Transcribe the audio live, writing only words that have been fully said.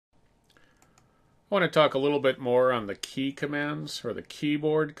I want to talk a little bit more on the key commands or the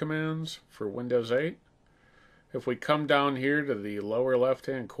keyboard commands for Windows 8. If we come down here to the lower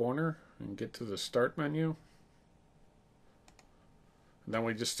left-hand corner and get to the Start menu, and then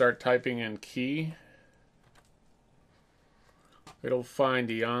we just start typing in key, it'll find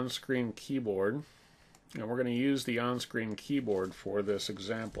the on-screen keyboard, and we're going to use the on-screen keyboard for this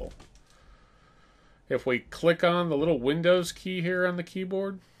example. If we click on the little Windows key here on the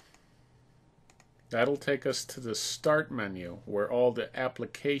keyboard, that'll take us to the Start menu where all the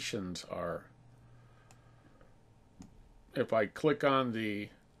applications are. If I click on the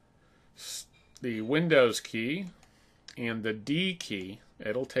Windows key and the D key,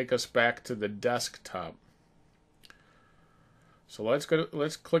 it'll take us back to the desktop. So let's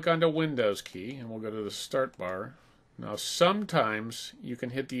click on the Windows key and we'll go to the Start bar. Now sometimes you can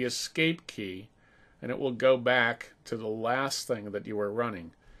hit the Escape key and it will go back to the last thing that you were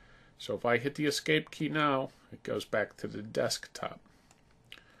running. So if I hit the Escape key now, it goes back to the desktop.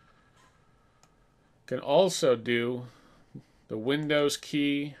 You can also do the Windows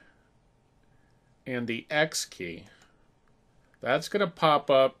key and the X key. That's going to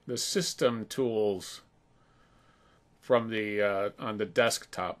pop up the system tools from the on the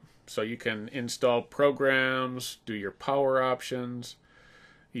desktop. So you can install programs, do your power options,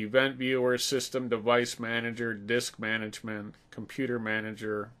 event viewer, system device manager, disk management, computer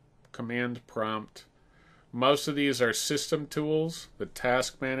manager, command prompt. Most of these are system tools. The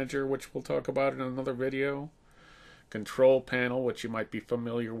task manager, which we'll talk about in another video. Control panel, which you might be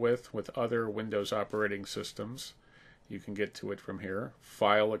familiar with other Windows operating systems. You can get to it from here.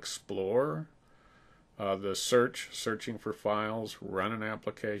 File Explorer, the searching for files, run an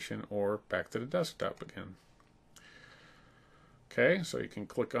application, or back to the desktop again. Okay, so you can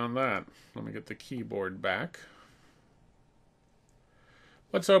click on that. Let me get the keyboard back.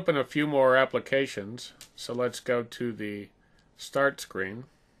 Let's open a few more applications. So let's go to the Start screen.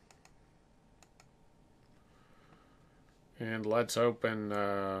 And let's open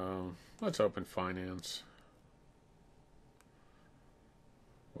Finance.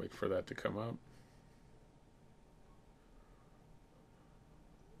 Wait for that to come up.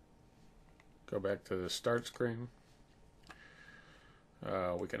 Go back to the Start screen.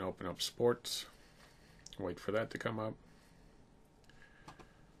 We can open up Sports. Wait for that to come up.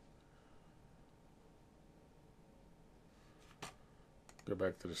 Go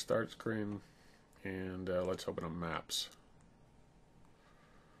back to the Start screen, and let's open up Maps.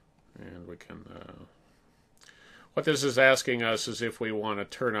 And we can, what this is asking us is if we want to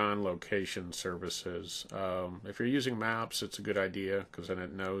turn on location services. If you're using Maps, it's a good idea because then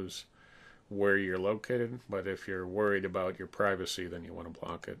it knows where you're located. But if you're worried about your privacy, then you want to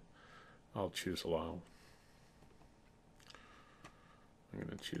block it. I'll choose Allow. I'm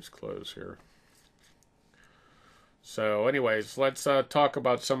going to choose Close here. So anyways, let's talk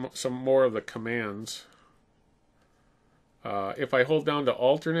about some more of the commands. If I hold down the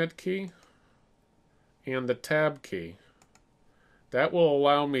Alternate key and the Tab key, that will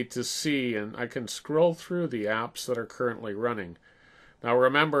allow me to see, and I can scroll through the apps that are currently running. Now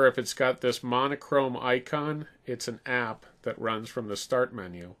remember, if it's got this monochrome icon, it's an app that runs from the Start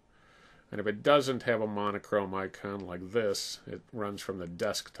menu. And if it doesn't have a monochrome icon like this, it runs from the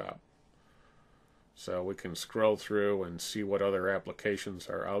desktop. So we can scroll through and see what other applications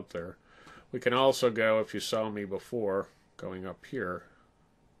are out there. We can also go, if you saw me before, going up here,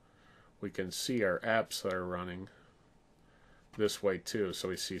 we can see our apps that are running this way too. So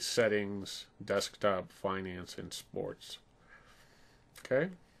we see Settings, Desktop, Finance, and Sports. Okay,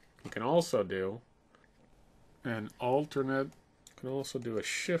 you can also do an alternate, you can also do a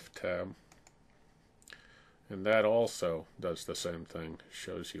Shift tab, and that also does the same thing,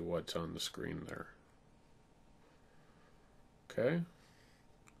 shows you what's on the screen there. Okay,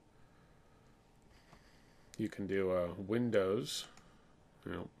 you can do a Windows,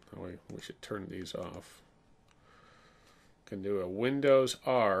 we should turn these off. You can do a Windows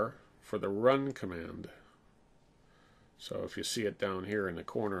R for the run command. So if you see it down here in the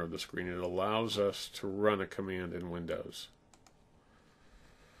corner of the screen, it allows us to run a command in Windows.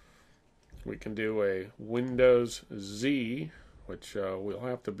 We can do a Windows Z, which will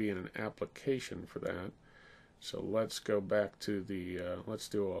have to be in an application for that. So let's go back to the, let's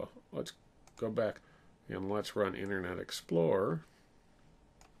go back and let's run Internet Explorer.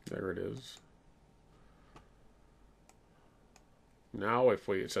 There it is. Now it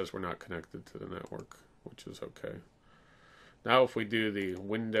says we're not connected to the network, which is okay. Now if we do the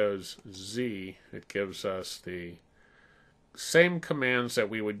Windows Z, it gives us the same commands that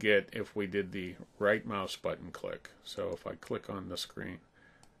we would get if we did the right mouse button click. So if I click on the screen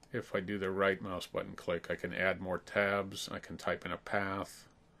if I do the right mouse button click, I can add more tabs. I can type in a path.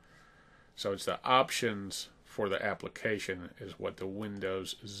 So it's the options for the application is what the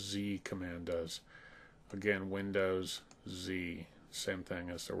Windows Z command does. Again, Windows Z, same thing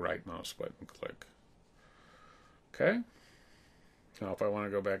as the right mouse button click. Okay. Now if I want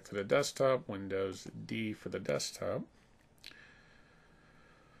to go back to the desktop, Windows D for the desktop,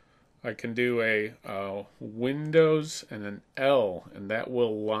 I can do a Windows and an L, and that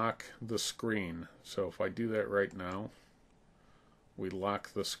will lock the screen. So if I do that right now, we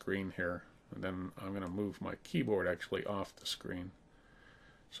lock the screen here. And then I'm going to move my keyboard actually off the screen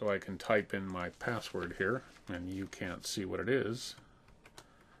so I can type in my password here, and you can't see what it is.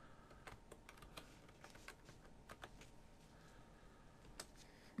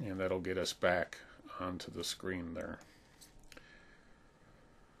 And that'll get us back onto the screen there.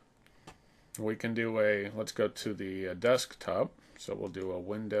 We can do a, let's go to the desktop. So we'll do a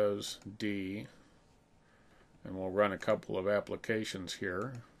Windows D, and we'll run a couple of applications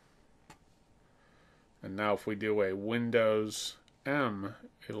here. And now if we do a Windows M,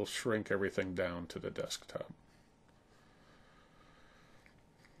 it'll shrink everything down to the desktop.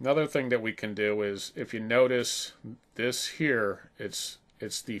 Another thing that we can do is, if you notice this here, it's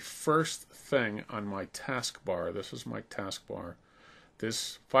the first thing on my taskbar. This is my taskbar.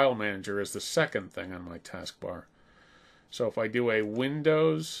 This file manager is the second thing on my taskbar. So if I do a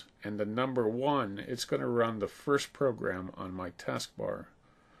Windows and the number 1, it's going to run the first program on my taskbar,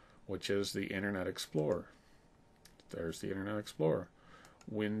 which is the Internet Explorer. There's the Internet Explorer.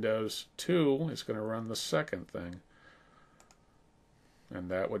 Windows 2 is going to run the second thing,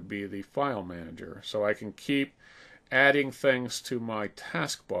 and that would be the file manager. So I can keep adding things to my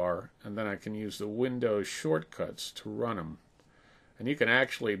taskbar, and then I can use the Windows shortcuts to run them. And you can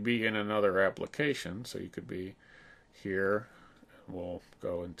actually be in another application, so you could be here. We'll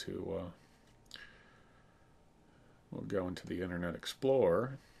go into the Internet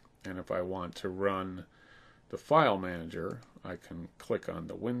Explorer, and if I want to run the file manager, I can click on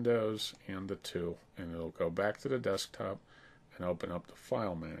the Windows and the 2, and it'll go back to the desktop and open up the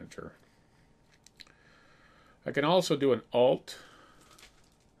file manager. I can also do an Alt,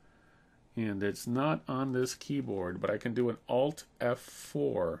 and it's not on this keyboard, but I can do an Alt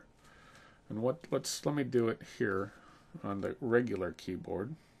F4. And let me do it here on the regular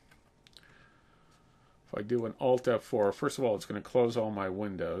keyboard. If I do an Alt F4, first of all, it's going to close all my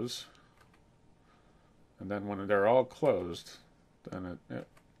windows. And then when they're all closed, then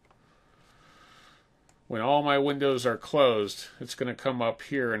when all my windows are closed, it's going to come up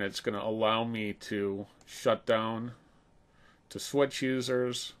here and it's going to allow me to shut down, to switch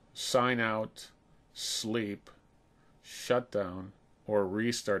users, sign out, sleep, shut down, or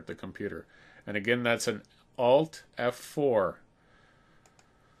restart the computer. And again, that's an Alt F4.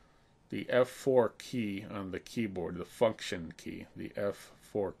 The F4 key on the keyboard, the function key, the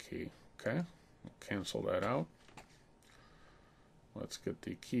F4 key. Okay, we'll cancel that out. Let's get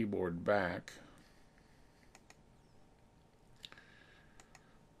the keyboard back.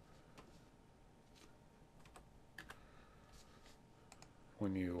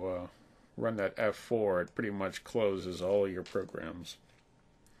 When you run that F4, it pretty much closes all your programs.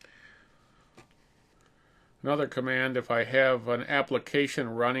 Another command, if I have an application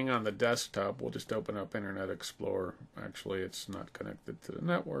running on the desktop, we'll just open up Internet Explorer. Actually, it's not connected to the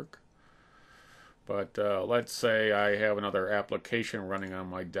network. But let's say I have another application running on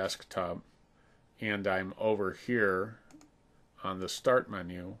my desktop, and I'm over here on the Start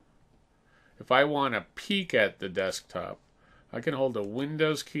menu. If I want to peek at the desktop, I can hold the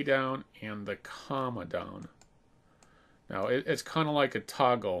Windows key down and the comma down. Now it's kind of like a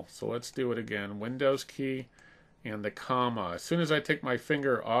toggle, so let's do it again. Windows key and the comma. As soon as I take my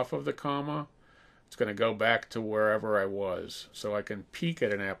finger off of the comma, it's going to go back to wherever I was. So I can peek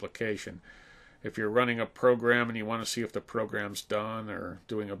at an application. If you're running a program and you want to see if the program's done, or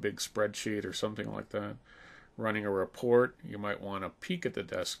doing a big spreadsheet or something like that, running a report, you might want to peek at the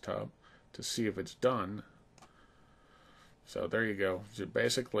desktop to see if it's done. So there you go. You're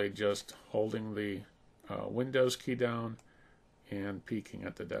basically just holding the Windows key down and peeking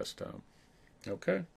at the desktop. Okay.